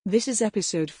This is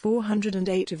episode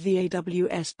 408 of the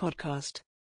AWS podcast,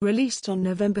 released on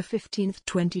November 15,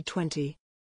 2020.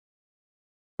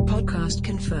 Podcast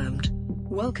confirmed.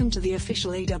 Welcome to the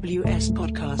official AWS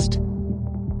podcast.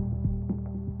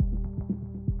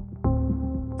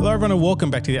 Hello everyone and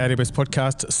welcome back to the AWS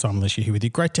podcast. Simon Elisha here with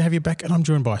you. Great to have you back, and I'm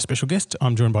joined by a special guest.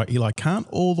 I'm joined by Eli Kahn,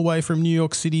 all the way from New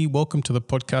York City. Welcome to the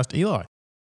podcast, Eli.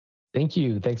 Thank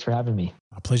you. Thanks for having me.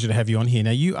 A pleasure to have you on here. Now,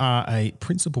 you are a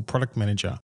principal product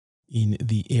manager in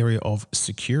the area of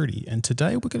security, and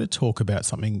today we're going to talk about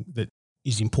something that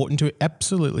is important to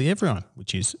absolutely everyone,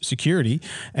 which is security.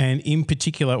 And in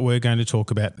particular, we're going to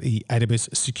talk about the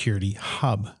AWS Security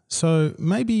Hub. So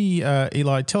maybe,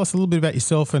 Eli, tell us a little bit about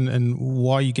yourself and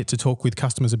why you get to talk with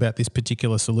customers about this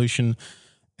particular solution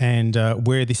and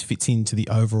where this fits into the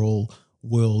overall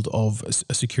world of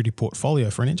a security portfolio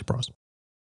for an enterprise.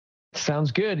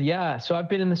 Sounds good. Yeah. So I've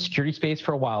been in the security space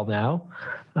for a while now.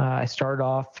 I started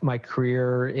off my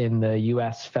career in the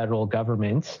U.S. federal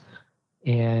government,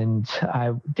 and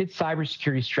I did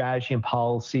cybersecurity strategy and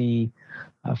policy,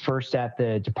 first at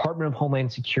the Department of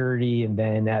Homeland Security and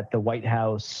then at the White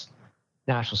House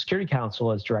National Security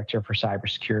Council as director for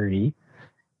cybersecurity.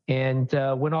 And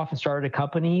went off and started a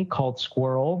company called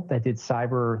Squirrel that did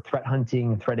cyber threat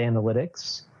hunting and threat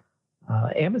analytics.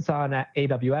 Amazon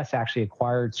AWS actually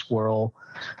acquired Squirrel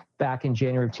back in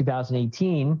January of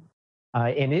 2018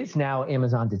 and is now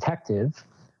Amazon Detective.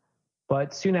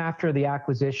 But soon after the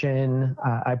acquisition,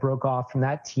 I broke off from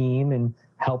that team and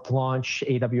helped launch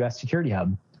AWS Security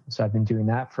Hub. So I've been doing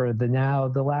that for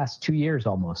the last 2 years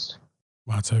almost.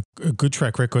 Wow, it's a good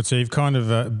track record. So you've kind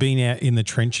of been out in the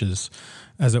trenches,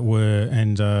 as it were,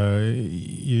 and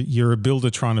you're a builder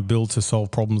trying to build to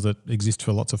solve problems that exist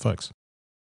for lots of folks.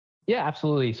 Yeah,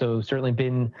 absolutely. So certainly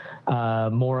been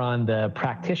more on the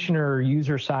practitioner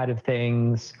user side of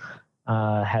things,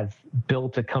 have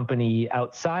built a company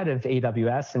outside of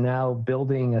AWS and now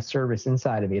building a service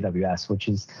inside of AWS, which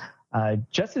is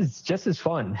just as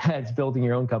fun as building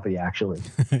your own company, actually.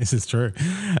 This is true.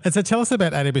 And so tell us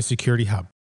about AWS Security Hub.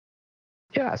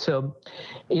 Yeah, so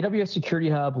AWS Security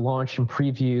Hub launched in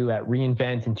preview at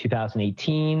reInvent in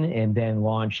 2018 and then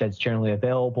launched as generally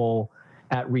available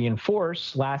at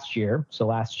Reinforce last year, so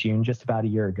last June, just about a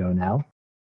year ago now.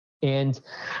 And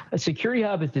a Security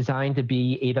Hub is designed to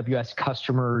be AWS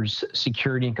customers'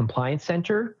 security and compliance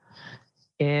center.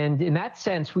 And in that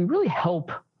sense, we really help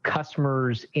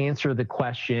customers answer the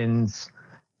questions,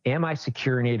 am I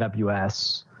secure in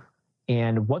AWS?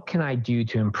 And what can I do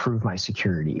to improve my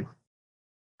security?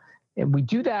 And we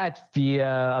do that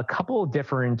via a couple of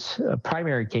different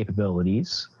primary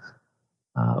capabilities.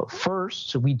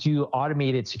 First, we do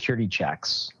automated security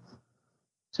checks.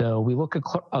 So we look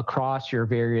across your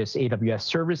various AWS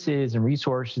services and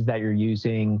resources that you're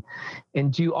using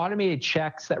and do automated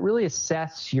checks that really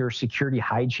assess your security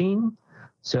hygiene.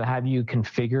 So have you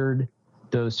configured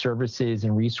those services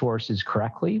and resources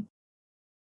correctly?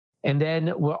 And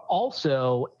then we're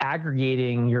also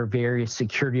aggregating your various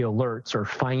security alerts or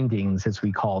findings, as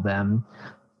we call them,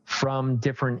 from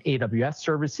different AWS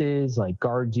services like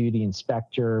GuardDuty,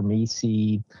 Inspector,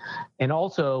 Macie, and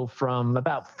also from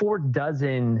about 4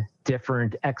 dozen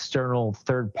different external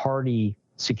third-party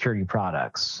security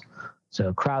products.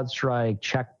 So CrowdStrike,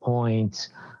 Checkpoint,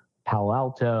 Palo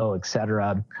Alto, et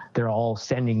cetera. They're all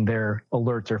sending their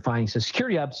alerts or findings to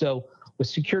Security Hub. So with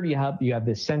Security Hub, you have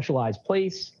this centralized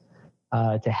place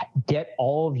to get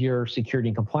all of your security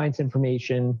and compliance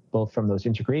information, both from those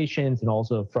integrations and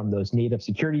also from those native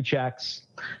security checks.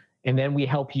 And then we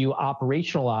help you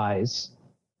operationalize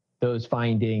those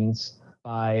findings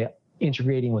by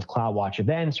integrating with CloudWatch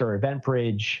events or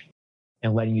EventBridge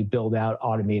and letting you build out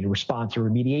automated response or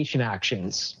remediation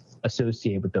actions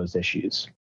associated with those issues.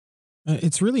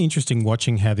 It's really interesting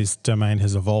watching how this domain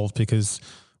has evolved, because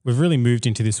we've really moved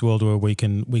into this world where we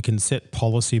can set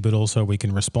policy, but also we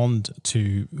can respond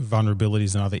to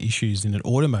vulnerabilities and other issues in an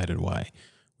automated way,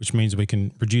 which means we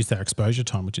can reduce our exposure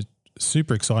time, which is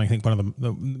super exciting. I think one of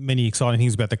the many exciting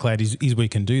things about the cloud is we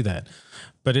can do that.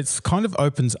 But it's kind of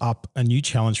opens up a new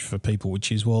challenge for people,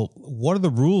 which is, well, what are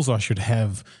the rules I should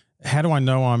have? How do I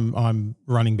know I'm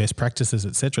running best practices,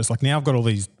 et cetera? It's like, now I've got all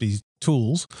these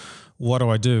tools. What do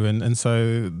I do? And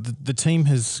so the team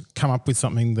has come up with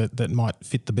something that might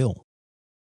fit the bill.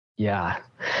 Yeah.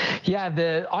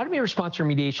 The automated response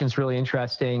remediation is really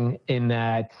interesting in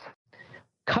that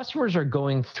customers are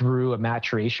going through a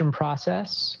maturation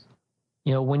process.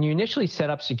 You know, when you initially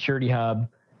set up Security Hub,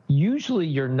 usually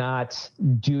you're not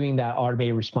doing that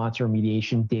automated response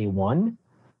remediation day one.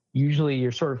 Usually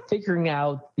you're sort of figuring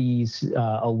out these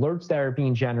alerts that are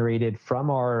being generated from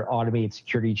our automated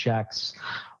security checks.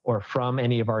 or from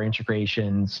any of our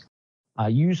integrations.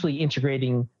 Usually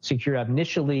integrating Security Hub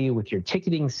initially with your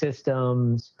ticketing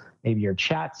systems, maybe your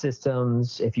chat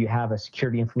systems. If you have a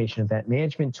security information event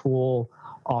management tool,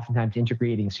 oftentimes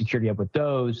integrating Security Hub with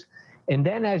those. And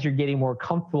then as you're getting more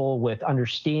comfortable with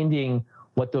understanding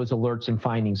what those alerts and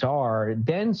findings are,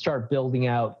 then start building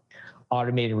out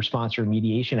automated response or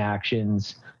remediation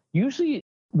actions, usually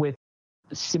with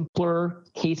simpler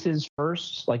cases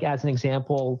first, like as an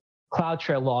example,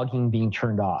 CloudTrail logging being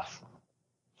turned off.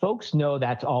 Folks know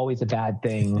that's always a bad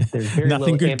thing. There's very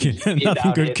nothing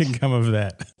little good can come of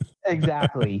that.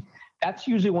 Exactly. That's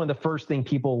usually one of the first things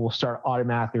people will start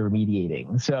automatically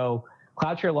remediating. So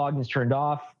CloudTrail logging is turned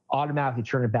off, automatically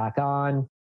turn it back on,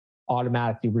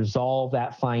 automatically resolve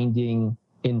that finding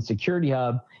in Security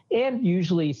Hub, and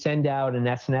usually send out an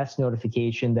SNS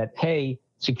notification that, hey,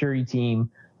 security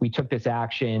team, we took this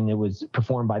action. It was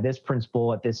performed by this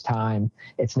principal at this time.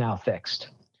 It's now fixed.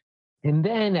 And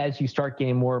then as you start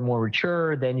getting more and more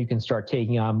mature, then you can start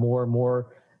taking on more and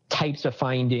more types of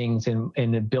findings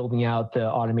and building out the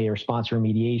automated response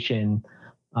remediation.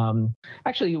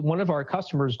 Actually, one of our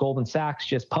customers, Goldman Sachs,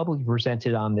 just publicly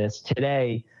presented on this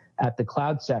today at the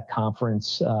CloudSec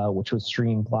conference, which was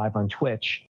streamed live on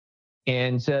Twitch.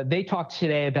 And they talked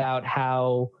today about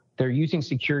how they're using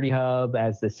Security Hub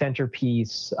as the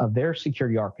centerpiece of their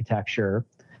security architecture.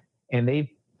 And they've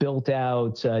built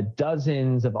out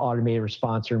dozens of automated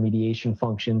response or remediation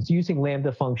functions using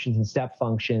Lambda functions and step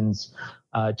functions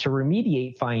to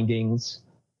remediate findings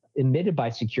emitted by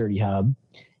Security Hub.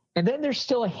 And then there's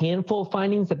still a handful of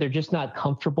findings that they're just not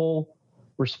comfortable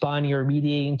responding or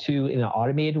remediating to in an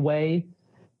automated way,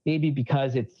 maybe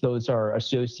because those are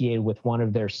associated with one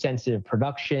of their sensitive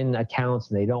production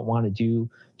accounts and they don't want to do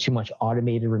too much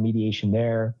automated remediation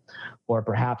there. Or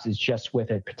perhaps it's just with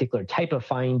a particular type of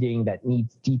finding that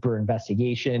needs deeper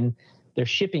investigation. They're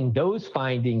shipping those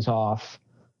findings off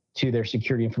to their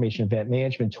security information event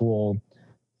management tool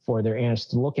for their analysts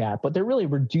to look at, but they're really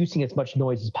reducing as much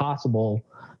noise as possible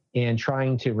and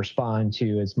trying to respond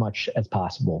to as much as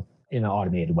possible in an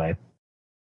automated way.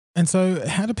 And so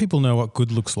how do people know what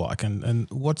good looks like? And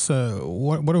what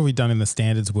have we done in the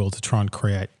standards world to try and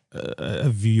create a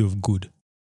view of good?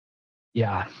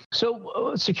 Yeah.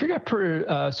 So Security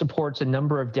Hub supports a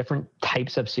number of different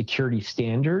types of security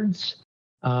standards.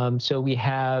 So we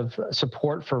have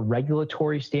support for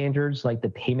regulatory standards like the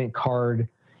payment card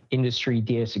industry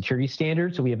data security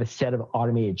standards. So we have a set of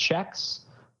automated checks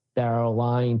that are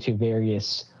aligned to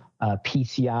various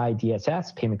PCI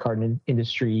DSS, payment card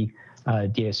industry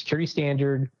data security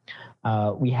standard.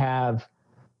 We have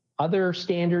other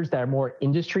standards that are more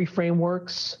industry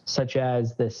frameworks, such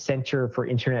as the Center for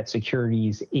Internet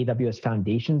Security's AWS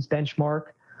Foundations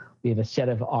benchmark. We have a set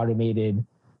of automated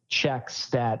checks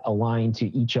that align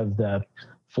to each of the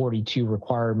 42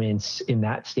 requirements in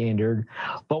that standard.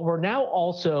 But we're now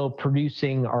also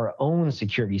producing our own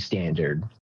security standard.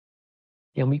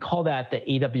 And we call that the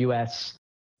AWS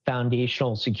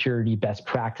Foundational Security Best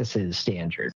Practices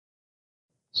Standard.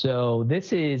 So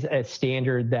this is a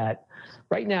standard that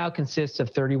right now consists of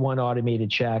 31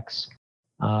 automated checks,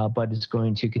 but is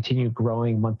going to continue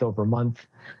growing month over month,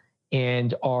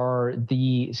 and are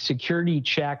the security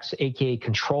checks, aka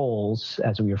controls,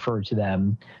 as we refer to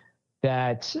them,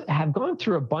 that have gone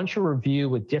through a bunch of review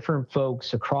with different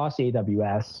folks across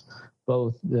AWS,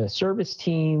 both the service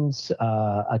teams,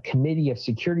 a committee of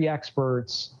security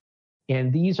experts,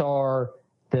 and these are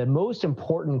the most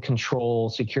important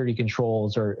security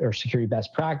controls or security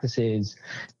best practices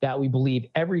that we believe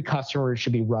every customer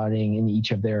should be running in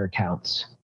each of their accounts.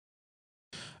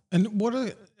 And what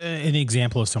are an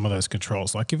example of some of those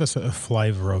controls? Like, give us a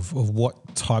flavor of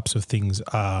what types of things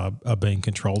are being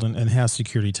controlled and how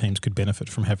security teams could benefit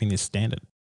from having this standard.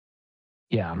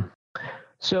 Yeah.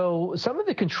 So some of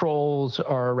the controls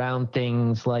are around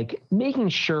things like making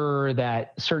sure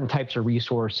that certain types of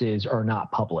resources are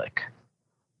not public.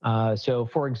 So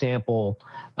for example,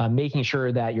 making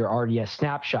sure that your RDS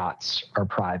snapshots are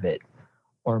private,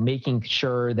 or making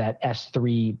sure that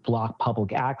S3 block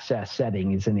public access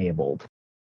setting is enabled.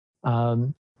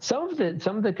 Some of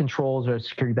the controls or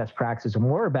security best practices are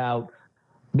more about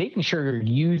making sure you're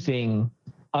using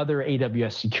other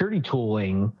AWS security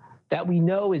tooling that we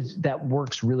know that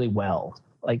works really well.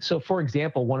 Like, so for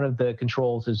example, one of the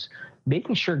controls is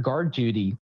making sure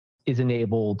GuardDuty is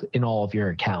enabled in all of your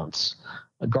accounts.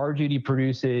 GuardDuty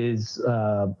produces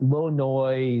low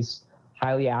noise,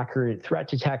 highly accurate threat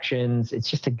detections. It's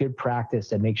just a good practice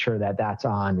to make sure that that's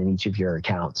on in each of your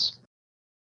accounts.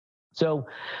 So,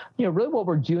 really what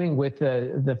we're doing with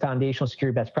the foundational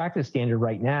security best practice standard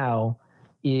right now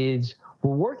is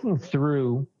we're working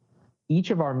through each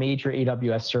of our major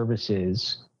AWS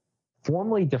services,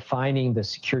 formally defining the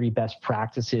security best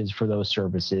practices for those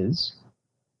services,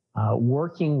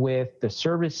 working with the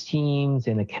service teams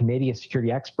and a committee of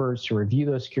security experts to review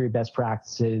those security best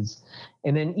practices.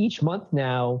 And then each month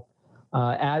now,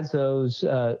 as those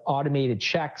automated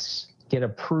checks get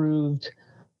approved,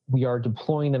 we are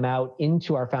deploying them out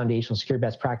into our foundational security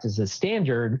best practices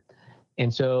standard.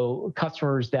 And so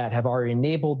customers that have already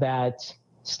enabled that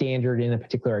standard in a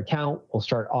particular account will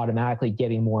start automatically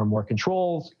getting more and more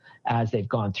controls as they've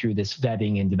gone through this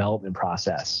vetting and development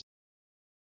process.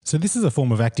 So this is a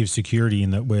form of active security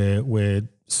in that we're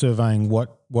surveying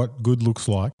what good looks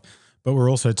like, but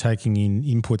we're also taking in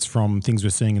inputs from things we're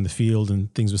seeing in the field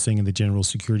and things we're seeing in the general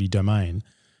security domain.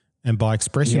 And by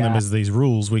expressing them as these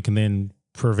rules, we can then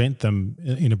prevent them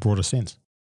in a broader sense.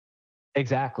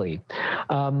 Exactly.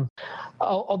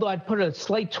 Although I'd put a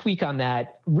slight tweak on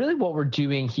that, really what we're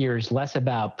doing here is less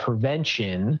about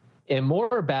prevention and more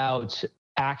about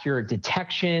accurate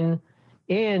detection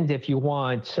and, if you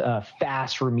want,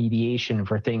 fast remediation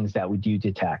for things that we do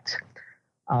detect.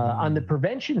 On the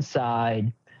prevention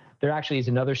side, there actually is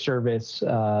another service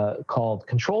called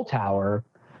Control Tower.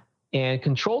 And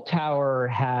Control Tower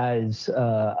has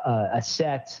a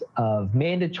set of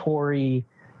mandatory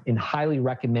and highly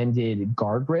recommended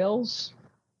guardrails.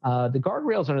 The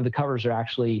guardrails under the covers are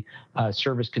actually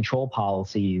service control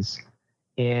policies.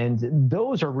 And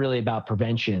those are really about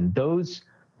prevention. Those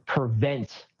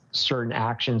prevent certain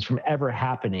actions from ever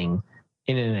happening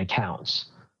in an account.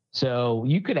 So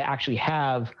you could actually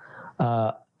have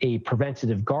a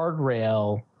preventative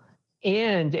guardrail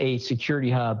and a Security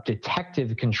Hub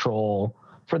detective control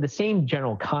for the same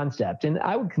general concept. And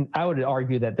I would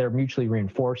argue that they're mutually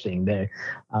reinforcing.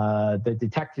 The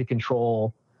detective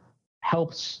control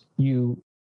helps you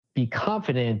be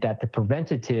confident that the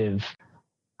preventative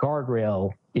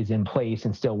guardrail is in place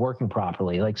and still working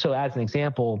properly. Like, so as an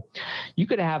example, you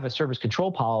could have a service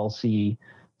control policy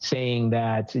saying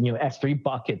that, S3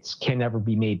 buckets can never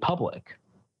be made public.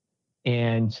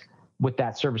 And with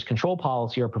that service control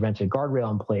policy or preventive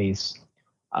guardrail in place,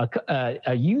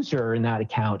 a user in that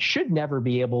account should never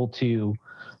be able to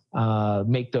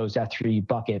make those S3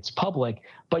 buckets public,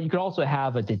 but you could also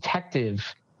have a detective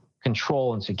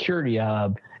control and Security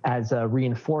Hub as a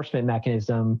reinforcement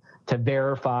mechanism to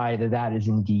verify that that is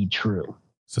indeed true.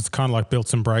 So it's kind of like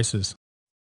belts and braces.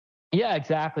 Yeah,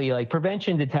 exactly. Like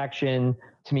prevention, detection,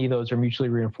 to me, those are mutually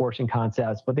reinforcing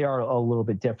concepts, but they are a little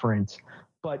bit different.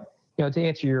 But to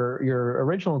answer your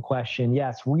original question,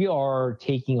 yes, we are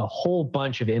taking a whole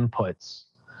bunch of inputs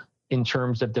in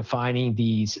terms of defining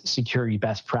these security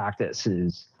best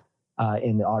practices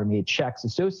in the automated checks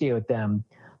associated with them.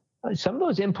 Some of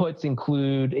those inputs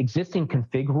include existing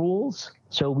config rules.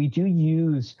 So we do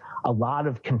use a lot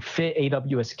of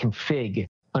AWS config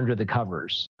under the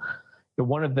covers.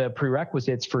 One of the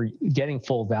prerequisites for getting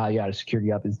full value out of Security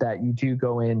Hub is that you do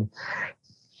go in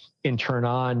and turn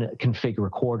on config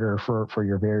recorder for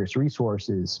your various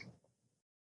resources.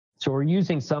 So we're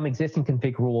using some existing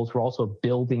config rules. We're also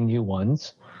building new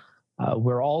ones.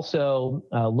 We're also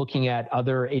looking at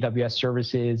other AWS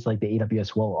services like the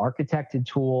AWS Well-Architected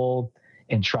tool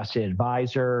and Trusted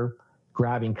Advisor,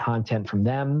 grabbing content from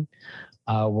them.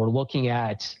 We're looking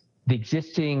at the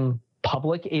existing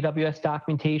public AWS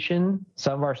documentation.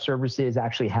 Some of our services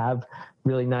actually have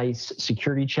really nice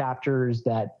security chapters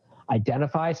that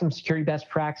identify some security best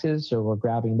practices, so we're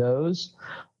grabbing those.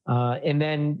 And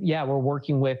then, we're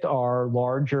working with our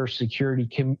larger security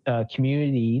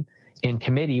community and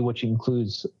committee, which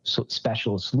includes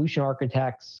special solution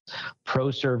architects,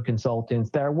 pro-serve consultants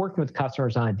that are working with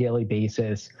customers on a daily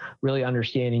basis, really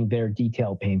understanding their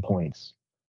detailed pain points.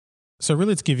 So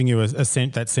really it's giving you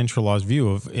that centralized view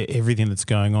of everything that's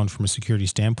going on from a security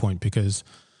standpoint, because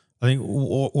I think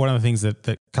one of the things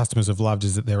that customers have loved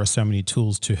is that there are so many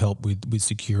tools to help with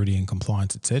security and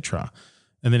compliance, et cetera.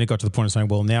 And then it got to the point of saying,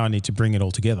 well, now I need to bring it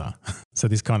all together. So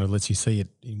this kind of lets you see it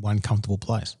in one comfortable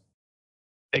place.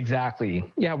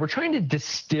 Exactly. Yeah, we're trying to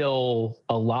distill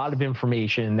a lot of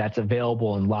information that's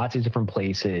available in lots of different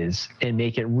places and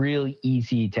make it really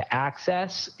easy to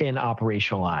access and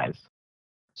operationalize.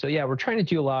 So we're trying to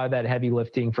do a lot of that heavy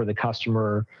lifting for the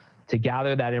customer to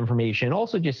gather that information,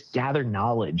 also just gather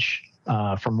knowledge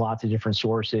from lots of different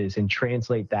sources and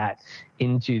translate that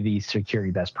into these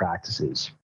security best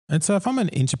practices. And so if I'm an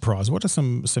enterprise, what are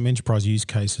some enterprise use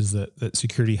cases that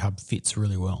Security Hub fits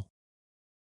really well?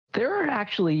 There are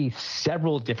actually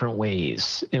several different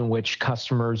ways in which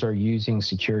customers are using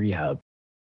Security Hub.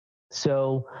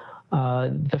 So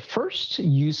the first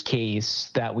use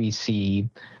case that we see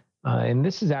And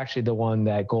this is actually the one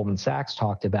that Goldman Sachs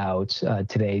talked about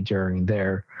today during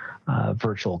their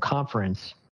virtual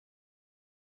conference,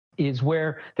 is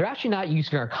where they're actually not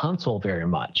using our console very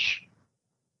much.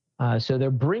 So they're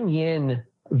bringing in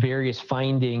various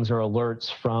findings or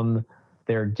alerts from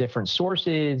their different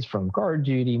sources, from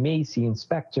GuardDuty, Macie,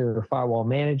 Inspector, Firewall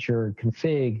Manager,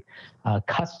 Config,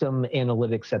 custom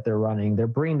analytics that they're running. They're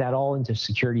bringing that all into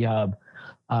Security Hub.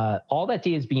 All that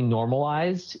data is being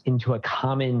normalized into a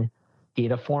common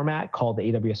data format called the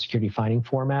AWS Security Finding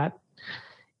format.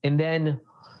 And then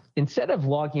instead of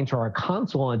logging into our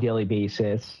console on a daily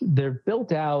basis, they've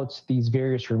built out these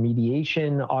various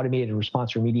remediation, automated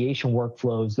response remediation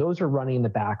workflows. Those are running in the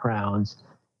background.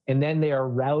 And then they are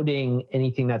routing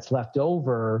anything that's left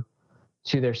over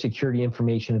to their security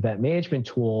information event management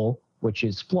tool, which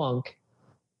is Splunk,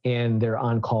 and their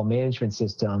on-call management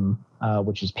system,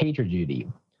 which is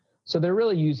PagerDuty. So they're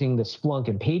really using the Splunk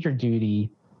and PagerDuty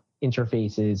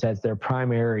interfaces as their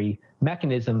primary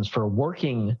mechanisms for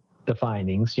working the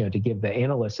findings, to give the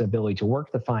analysts the ability to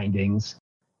work the findings.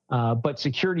 But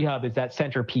Security Hub is that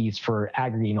centerpiece for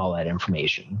aggregating all that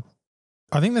information.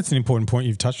 I think that's an important point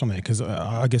you've touched on there, because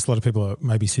I guess a lot of people are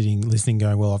maybe sitting, listening,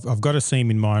 going, well, I've got a SIEM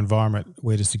in my environment.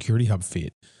 Where does Security Hub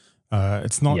fit?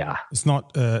 It's not,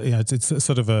 it's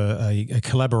sort of a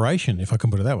collaboration, if I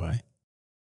can put it that way.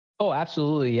 Oh,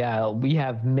 absolutely. Yeah. We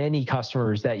have many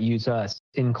customers that use us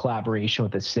in collaboration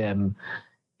with the SIEM.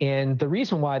 And the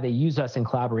reason why they use us in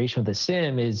collaboration with the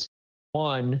SIEM is,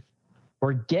 one,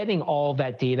 we're getting all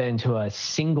that data into a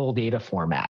single data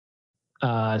format.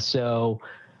 So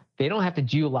they don't have to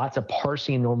do lots of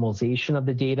parsing and normalization of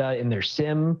the data in their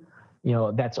SIEM.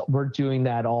 We're doing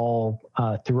that all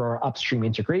through our upstream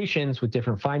integrations with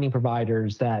different finding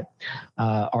providers that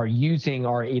are using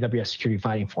our AWS Security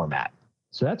Finding format.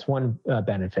 So that's one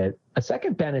benefit. A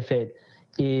second benefit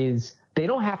is they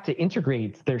don't have to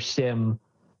integrate their SIEM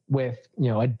with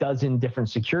a dozen different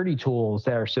security tools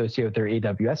that are associated with their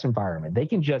AWS environment. They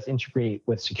can just integrate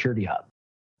with Security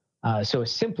Hub. So a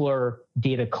simpler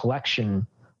data collection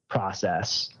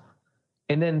process.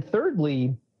 And then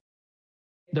thirdly,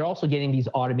 they're also getting these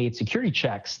automated security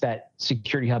checks that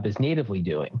Security Hub is natively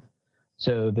doing.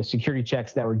 So the security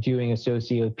checks that we're doing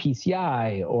associated with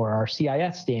PCI or our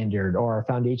CIS standard or our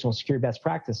foundational security best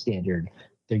practice standard,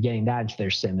 they're getting that into their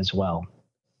SIEM as well.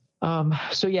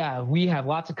 So yeah, we have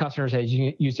lots of customers that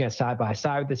are using us side by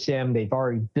side with the SIEM. They've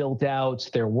already built out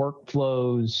their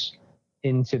workflows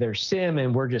into their SIEM,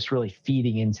 and we're just really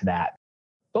feeding into that.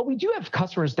 But we do have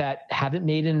customers that haven't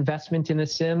made an investment in a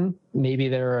SIEM. Maybe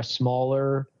they're a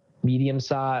smaller,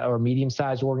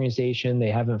 medium-sized organization. They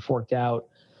haven't forked out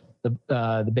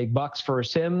the big bucks for a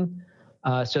SIEM.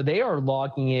 So they are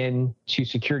logging in to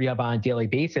Security Hub on a daily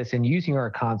basis and using our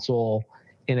console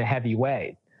in a heavy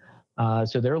way.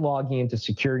 So they're logging into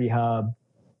Security Hub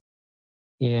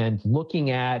and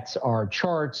looking at our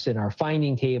charts and our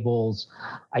finding tables,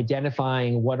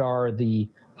 identifying what are the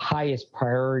highest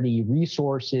priority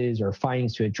resources or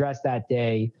findings to address that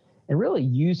day, and really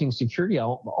using Security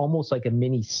Hub almost like a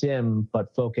mini SIEM,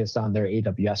 but focused on their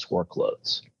AWS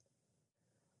workloads.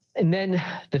 And then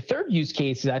the third use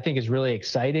case that I think is really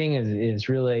exciting is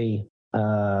really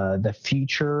the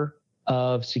future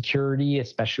of security,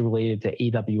 especially related to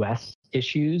AWS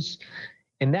issues.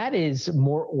 And that is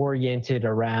more oriented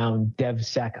around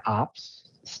DevSecOps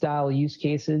style use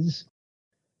cases.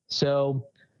 So,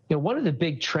 one of the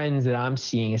big trends that I'm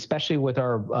seeing, especially with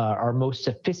our most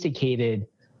sophisticated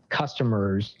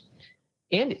customers,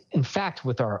 and in fact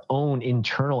with our own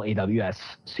internal AWS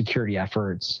security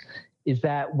efforts, is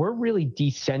that we're really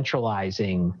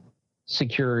decentralizing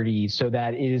security so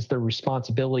that it is the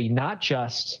responsibility not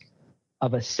just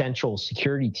of a central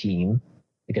security team,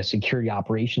 like a security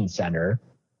operations center,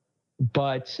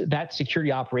 but that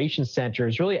security operations center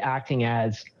is really acting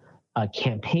as a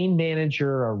campaign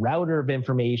manager, a router of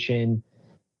information,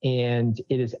 and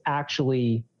it is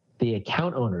actually the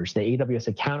account owners, the AWS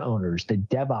account owners, the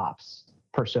DevOps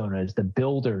personas, the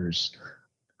builders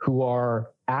who are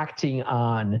acting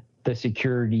on the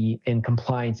security and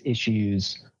compliance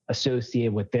issues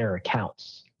associated with their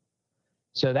accounts.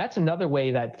 So that's another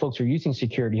way that folks are using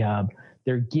Security Hub.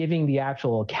 They're giving the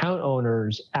actual account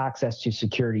owners access to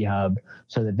Security Hub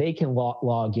so that they can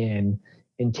log in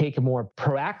and take a more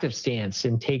proactive stance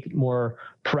and take more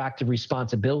proactive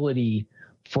responsibility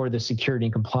for the security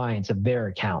and compliance of their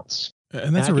accounts.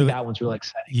 And I think that one's really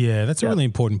exciting. Yeah, that's a really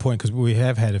important point, because we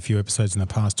have had a few episodes in the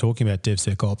past talking about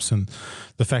DevSecOps and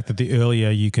the fact that the earlier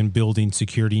you can build in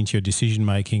security into your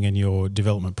decision-making and your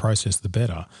development process, the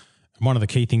better. And one of the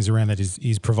key things around that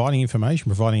is providing information,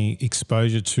 providing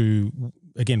exposure to,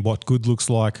 again, what good looks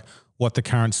like, what the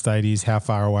current state is, how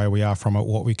far away we are from it,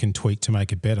 what we can tweak to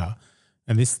make it better.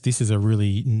 And this is a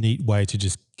really neat way to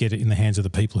just get it in the hands of the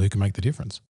people who can make the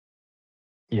difference.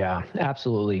 Yeah,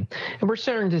 absolutely. And we're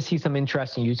starting to see some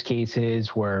interesting use cases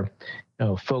where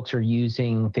folks are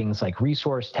using things like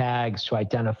resource tags to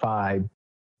identify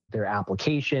their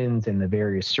applications and the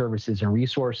various services and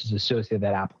resources associated with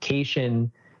that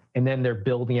application. And then they're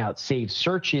building out saved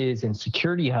searches and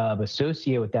Security Hub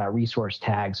associated with that resource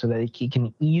tag so that it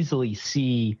can easily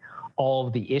see all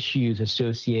of the issues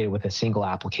associated with a single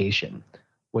application,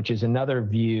 which is another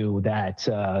view that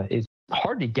is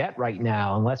hard to get right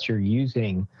now unless you're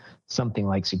using something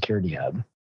like Security Hub.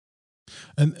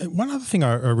 And one other thing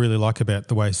I really like about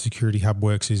the way Security Hub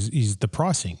works is the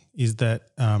pricing. Is that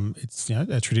it's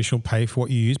a traditional pay for what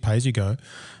you use, pay as you go,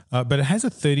 but it has a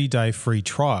 30-day free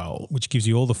trial, which gives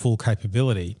you all the full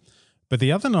capability. But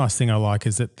the other nice thing I like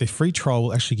is that the free trial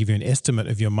will actually give you an estimate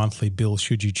of your monthly bill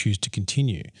should you choose to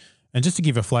continue. And just to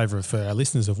give a flavour for our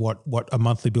listeners of what a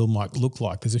monthly bill might look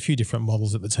like, there's a few different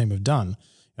models that the team have done.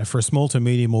 For a small to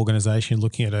medium organisation,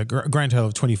 looking at a grand total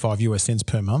of 25 US cents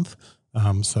per month.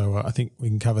 So I think we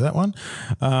can cover that one.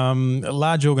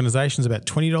 Large organisations, about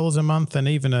 $20 a month, and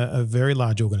even a very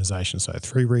large organisation. So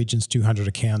 3 regions, 200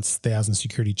 accounts, 1,000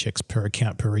 security checks per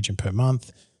account per region per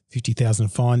month, 50,000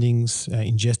 findings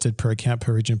ingested per account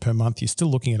per region per month. You're still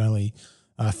looking at only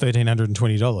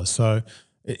 $1,320. So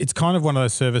it's kind of one of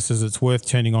those services that's worth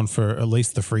turning on for at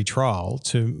least the free trial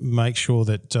to make sure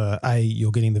that A,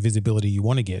 you're getting the visibility you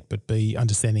want to get, but B,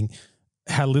 understanding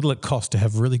how little it costs to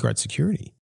have really great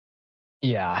security.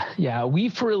 Yeah.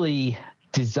 We've really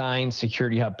designed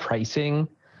Security Hub pricing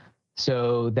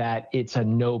so that it's a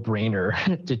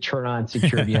no-brainer to turn on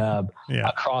Security Hub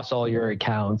across all your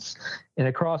accounts and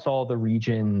across all the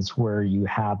regions where you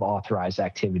have authorized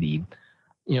activity.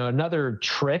 Another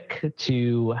trick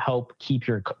to help keep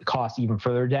your costs even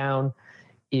further down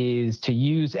is to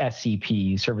use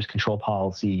SCPs, service control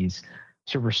policies,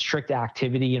 to restrict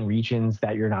activity in regions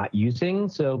that you're not using.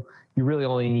 So you really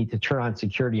only need to turn on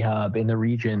Security Hub in the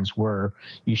regions where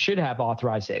you should have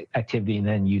authorized activity and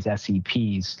then use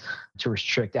SCPs to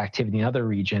restrict activity in other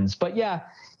regions. But yeah,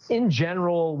 in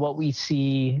general, what we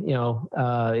see,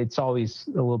 it's always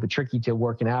a little bit tricky to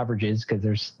work in averages because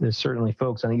there's certainly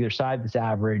folks on either side of this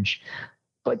average.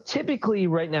 But typically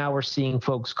right now we're seeing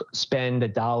folks spend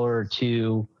 $1 or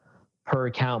 $2 per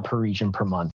account per region per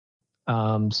month.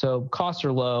 So costs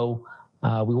are low.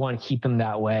 We want to keep them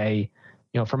that way.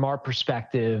 From our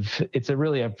perspective, it's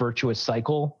really a virtuous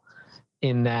cycle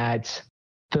in that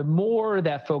the more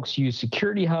that folks use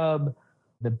Security Hub,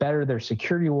 the better their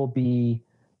security will be,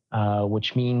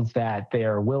 which means that they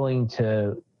are willing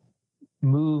to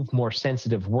move more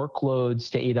sensitive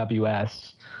workloads to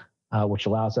AWS, which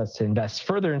allows us to invest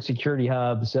further in Security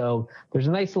Hub. So there's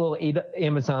a nice little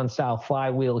Amazon-style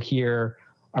flywheel here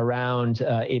around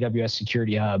AWS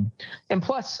Security Hub. And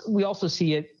plus, we also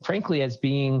see it, frankly, as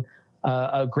being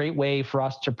a great way for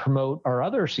us to promote our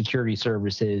other security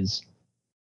services.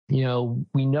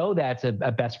 We know that's a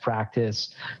best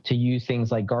practice to use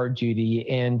things like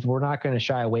GuardDuty, and we're not going to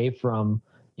shy away from,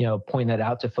 pointing that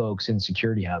out to folks in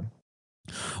Security Hub.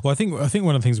 Well, I think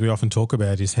one of the things we often talk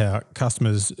about is how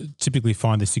customers typically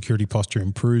find their security posture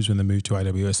improves when they move to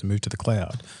AWS and move to the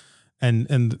cloud.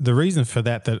 And the reason for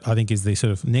that I think is the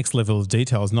sort of next level of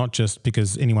detail is not just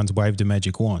because anyone's waved a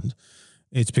magic wand.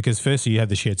 It's because firstly you have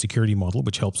the shared security model,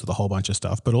 which helps with a whole bunch of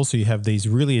stuff, but also you have these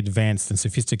really advanced and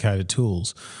sophisticated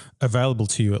tools available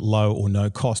to you at low or no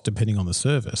cost, depending on the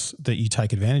service that you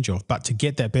take advantage of. But to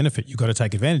get that benefit, you've got to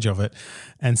take advantage of it.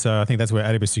 And so I think that's where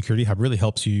AWS Security Hub really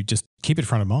helps you just keep it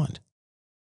front of mind.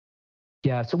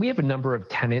 Yeah, so we have a number of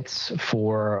tenets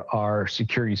for our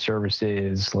security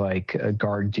services like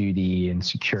GuardDuty and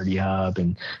Security Hub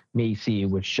and Macie,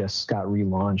 which just got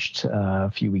relaunched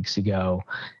a few weeks ago.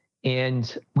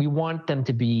 And we want them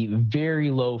to be very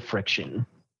low friction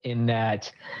in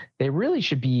that they really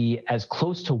should be as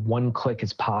close to one click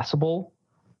as possible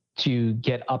to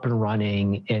get up and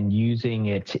running and using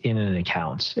it in an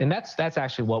account. And that's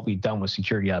actually what we've done with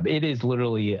Security Hub. It is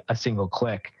literally a single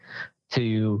click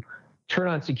to turn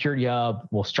on Security Hub.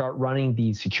 We'll start running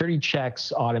these security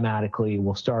checks automatically.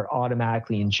 We'll start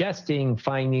automatically ingesting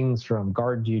findings from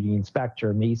GuardDuty,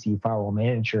 Inspector, Macie, Firewall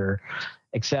Manager,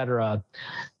 et cetera.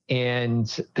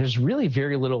 And there's really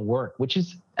very little work, which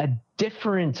is a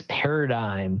different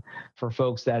paradigm for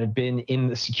folks that have been in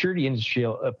the security industry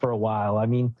for a while. I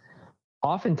mean,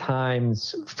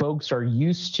 oftentimes folks are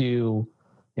used to,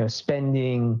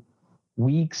 spending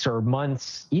weeks or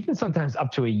months, even sometimes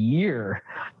up to a year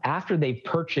after they've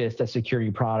purchased a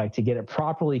security product to get it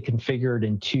properly configured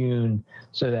and tuned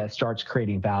so that it starts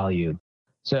creating value.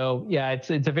 So yeah, it's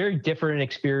a very different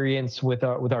experience with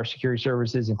our security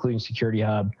services, including Security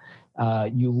Hub.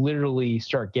 You literally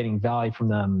start getting value from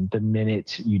them the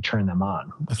minute you turn them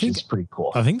on, which is pretty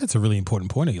cool. I think that's a really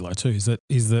important point, Eli, too, is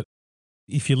that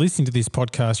if you're listening to this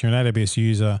podcast, you're an AWS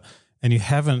user and you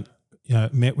haven't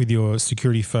met with your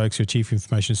security folks, your chief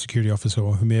information security officer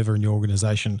or whomever in your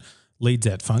organization leads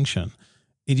that function,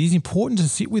 it is important to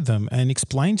sit with them and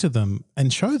explain to them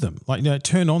and show them,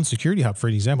 turn on Security Hub, for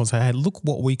example, and say, hey, look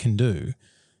what we can do.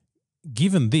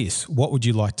 Given this, what would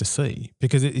you like to see?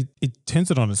 Because it turns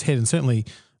it on its head. And certainly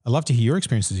I'd love to hear your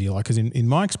experiences, Eli, because in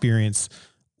my experience,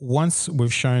 once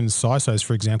we've shown CISOs,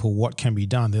 for example, what can be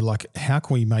done, they're like, how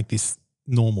can we make this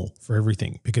normal for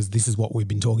everything? Because this is what we've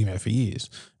been talking about for years.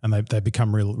 And they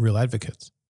become real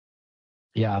advocates.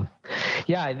 Yeah.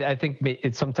 I think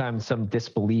it's sometimes some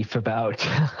disbelief about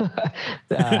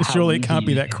surely it can't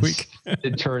be that quick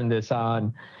to turn this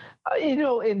on.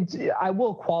 And I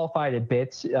will qualify it a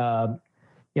bit.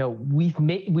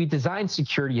 We've designed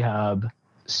Security Hub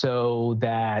so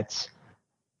that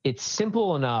it's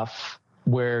simple enough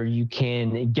where you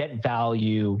can get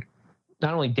value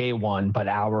not only day one but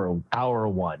hour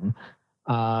one.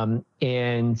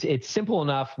 And it's simple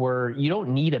enough where you don't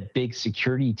need a big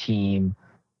security team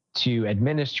to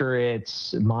administer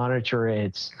it, monitor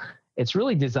it. It's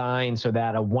really designed so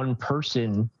that a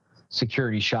one-person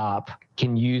security shop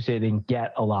can use it and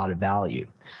get a lot of value.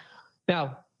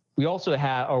 Now, we also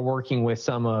are working with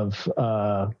some of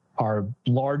our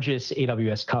largest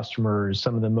AWS customers,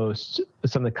 some of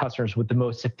the customers with the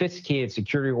most sophisticated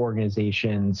security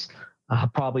organizations,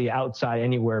 probably outside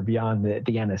anywhere beyond the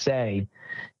NSA.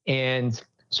 And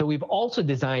so we've also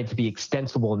designed to be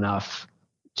extensible enough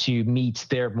to meet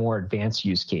their more advanced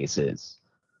use cases.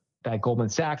 That Goldman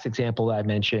Sachs example that I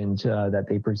mentioned that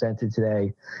they presented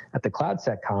today at the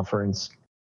CloudSec conference,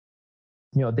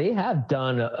 they have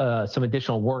done some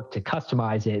additional work to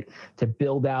customize it, to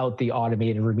build out the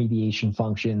automated remediation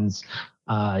functions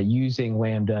using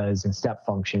Lambdas and step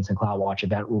functions and CloudWatch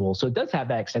event rules. So it does have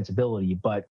that extensibility,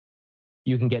 but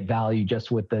you can get value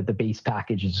just with the base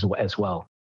packages as well.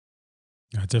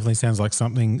 It definitely sounds like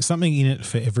something in it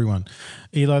for everyone.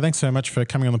 Eli, thanks so much for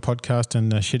coming on the podcast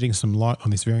and shedding some light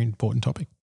on this very important topic.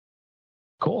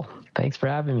 Cool. Thanks for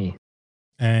having me.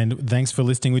 And thanks for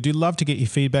listening. We do love to get your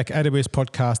feedback. AWS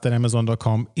podcast at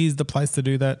Amazon.com is the place to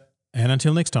do that. And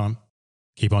until next time,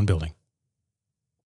 keep on building.